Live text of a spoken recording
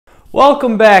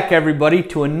Welcome back everybody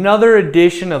to another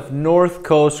edition of North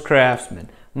Coast Craftsmen.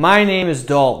 My name is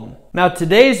Dalton. Now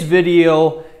today's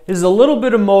video is a little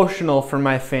bit emotional for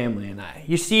my family and I.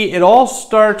 You see, it all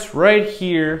starts right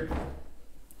here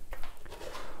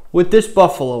with this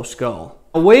buffalo skull.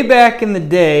 Way back in the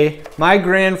day, my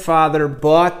grandfather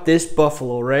bought this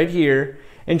buffalo right here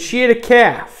and she had a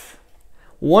calf.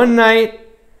 One night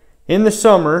in the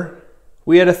summer,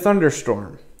 we had a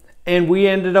thunderstorm. And we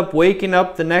ended up waking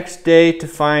up the next day to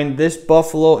find this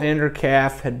buffalo and her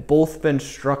calf had both been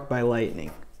struck by lightning.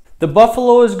 The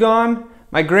buffalo is gone,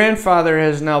 my grandfather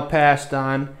has now passed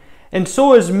on, and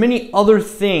so has many other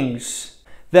things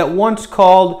that once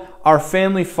called our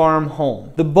family farm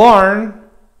home. The barn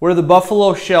where the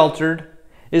buffalo sheltered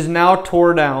is now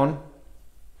tore down.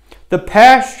 The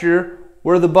pasture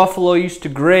where the buffalo used to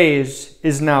graze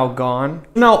is now gone.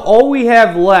 Now all we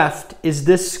have left is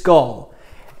this skull.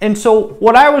 And so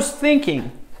what I was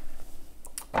thinking,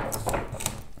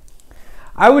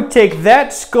 I would take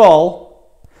that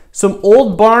skull, some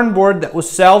old barn board that was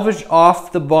salvaged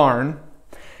off the barn,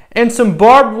 and some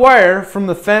barbed wire from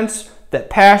the fence that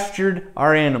pastured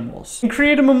our animals, and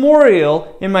create a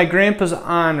memorial in my grandpa's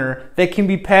honor that can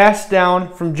be passed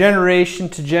down from generation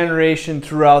to generation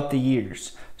throughout the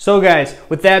years. So guys,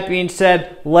 with that being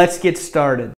said, let's get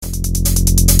started.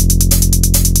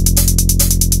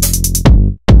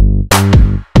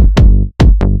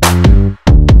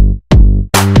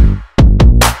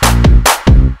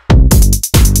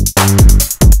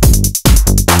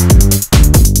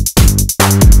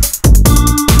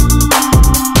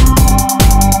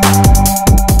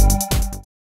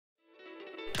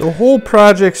 The whole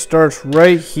project starts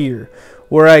right here,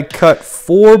 where I cut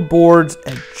 4 boards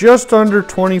at just under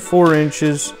 24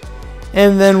 inches,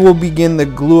 and then we'll begin the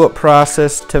glue up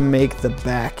process to make the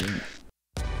backing.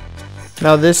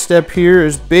 Now this step here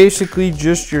is basically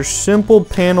just your simple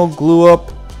panel glue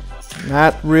up,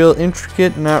 not real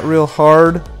intricate, not real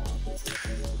hard.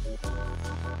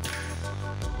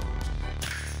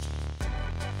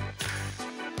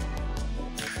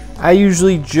 I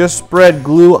usually just spread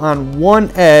glue on one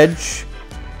edge,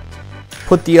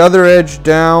 put the other edge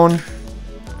down,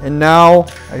 and now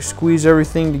I squeeze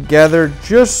everything together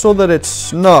just so that it's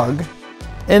snug.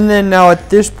 And then now at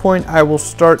this point I will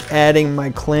start adding my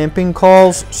clamping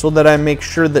cauls so that I make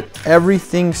sure that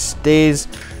everything stays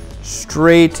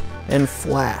straight and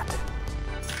flat.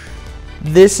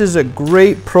 This is a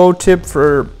great pro tip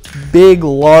for big,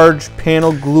 large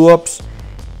panel glue ups.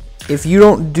 If you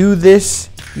don't do this,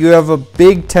 you have a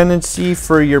big tendency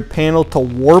for your panel to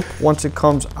warp once it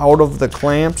comes out of the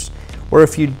clamps. Or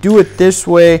if you do it this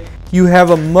way, you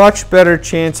have a much better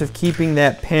chance of keeping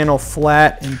that panel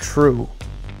flat and true.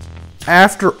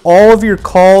 After all of your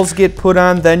cauls get put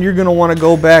on, then you're going to want to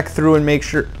go back through and make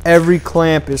sure every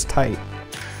clamp is tight.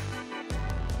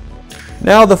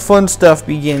 Now the fun stuff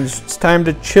begins. It's time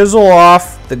to chisel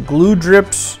off the glue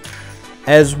drips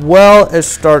as well as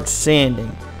start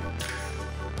sanding.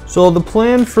 So the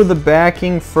plan for the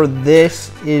backing for this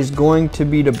is going to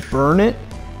be to burn it.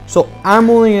 So I'm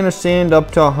only going to sand up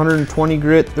to 120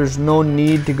 grit. There's no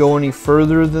need to go any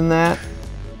further than that.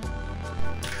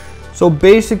 So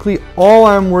basically all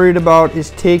I'm worried about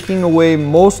is taking away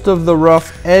most of the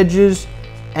rough edges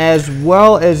as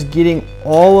well as getting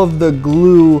all of the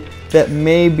glue that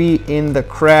may be in the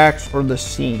cracks or the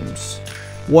seams.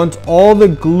 Once all the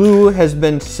glue has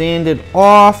been sanded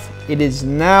off, it is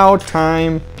now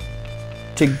time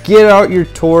to get out your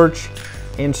torch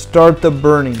and start the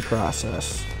burning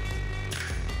process.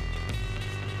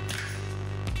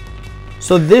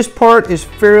 So this part is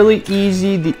fairly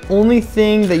easy. The only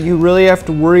thing that you really have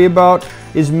to worry about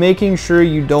is making sure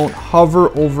you don't hover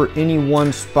over any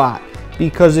one spot,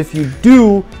 because if you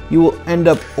do, you will end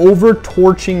up over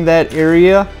torching that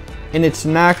area and it's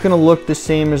not going to look the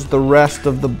same as the rest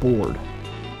of the board.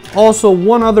 Also,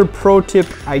 one other pro tip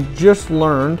I just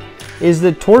learned is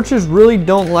that torches really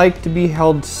don't like to be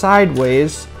held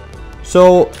sideways,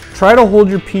 so try to hold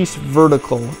your piece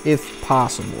vertical if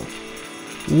possible.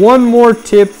 One more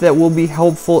tip that will be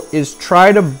helpful is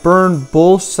try to burn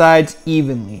both sides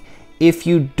evenly. If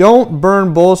you don't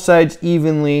burn both sides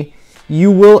evenly, you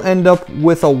will end up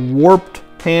with a warped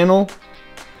panel.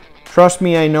 Trust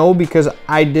me, I know, because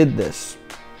I did this.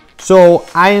 So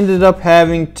I ended up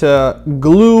having to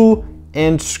glue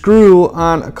and screw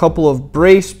on a couple of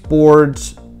brace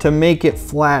boards to make it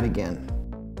flat again.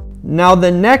 Now the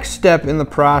next step in the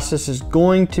process is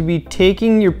going to be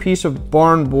taking your piece of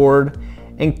barn board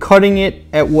and cutting it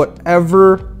at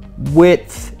whatever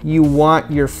width you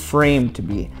want your frame to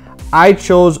be. I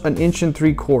chose 1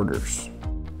 3/4 inches.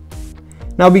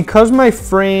 Now because my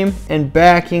frame and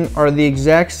backing are the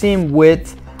exact same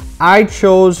width, I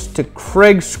chose to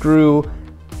Craig screw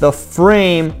the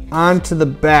frame onto the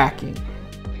backing.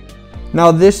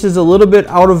 Now this is a little bit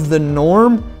out of the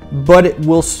norm, but it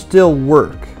will still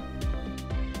work.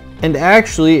 And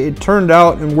actually it turned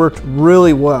out and worked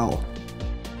really well.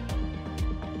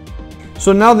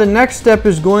 So now the next step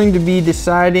is going to be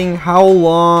deciding how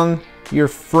long your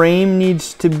frame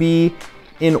needs to be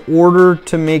in order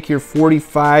to make your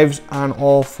 45s on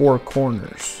all four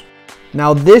corners.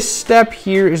 Now this step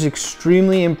here is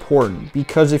extremely important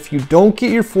because if you don't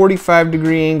get your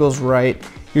 45-degree angles right,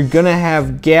 you're gonna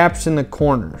have gaps in the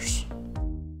corners.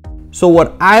 So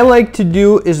what I like to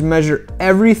do is measure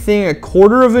everything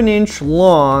 1/4 of an inch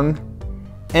long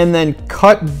and then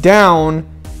cut down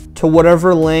to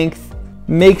whatever length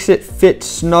makes it fit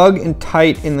snug and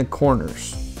tight in the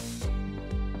corners.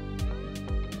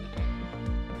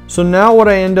 So now what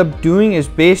I end up doing is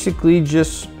basically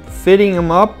just fitting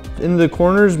them up in the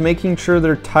corners, making sure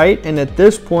they're tight, and at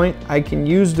this point I can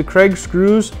use the Craig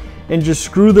screws and just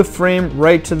screw the frame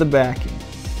right to the backing.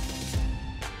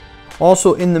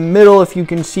 Also in the middle, if you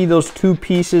can see those two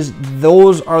pieces,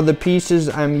 those are the pieces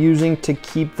I'm using to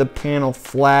keep the panel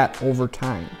flat over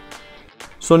time.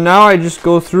 So now I just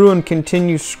go through and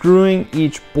continue screwing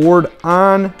each board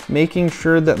on, making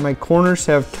sure that my corners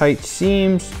have tight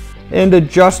seams and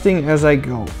adjusting as I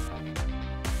go.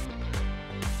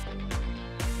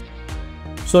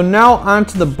 So now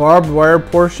onto the barbed wire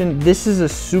portion. This is a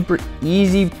super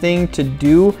easy thing to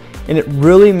do and it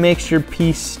really makes your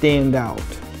piece stand out.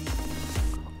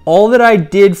 All that I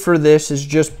did for this is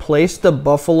just place the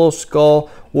buffalo skull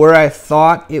where I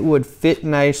thought it would fit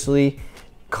nicely,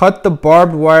 cut the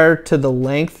barbed wire to the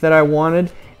length that I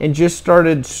wanted, and just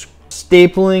started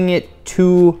stapling it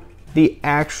to the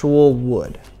actual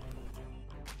wood.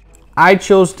 I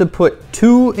chose to put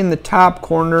 2 in the top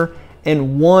corner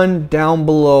and 1 down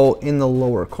below in the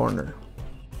lower corner.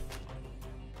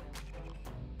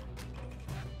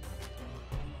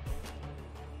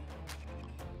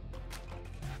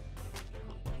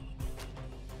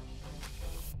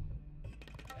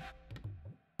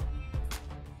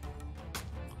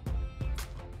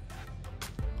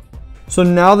 So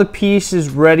now the piece is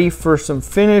ready for some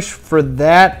finish. For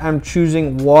that, I'm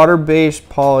choosing water-based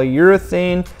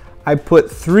polyurethane. I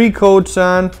put 3 coats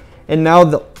on, and now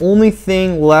the only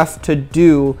thing left to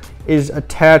do is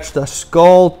attach the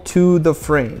skull to the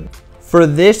frame. For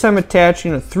this, I'm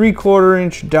attaching a 3/4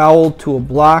 inch dowel to a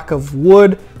block of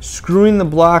wood, screwing the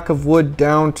block of wood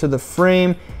down to the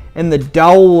frame, and the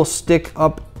dowel will stick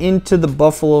up into the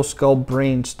buffalo skull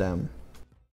brainstem.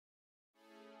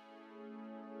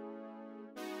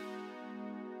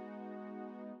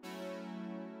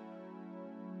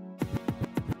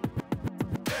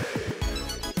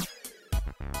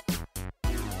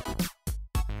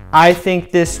 I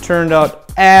think this turned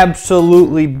out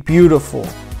absolutely beautiful.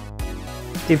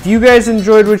 If you guys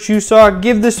enjoyed what you saw,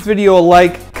 give this video a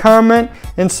like, comment,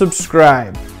 and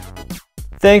subscribe.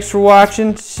 Thanks for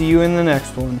watching. See you in the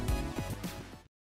next one.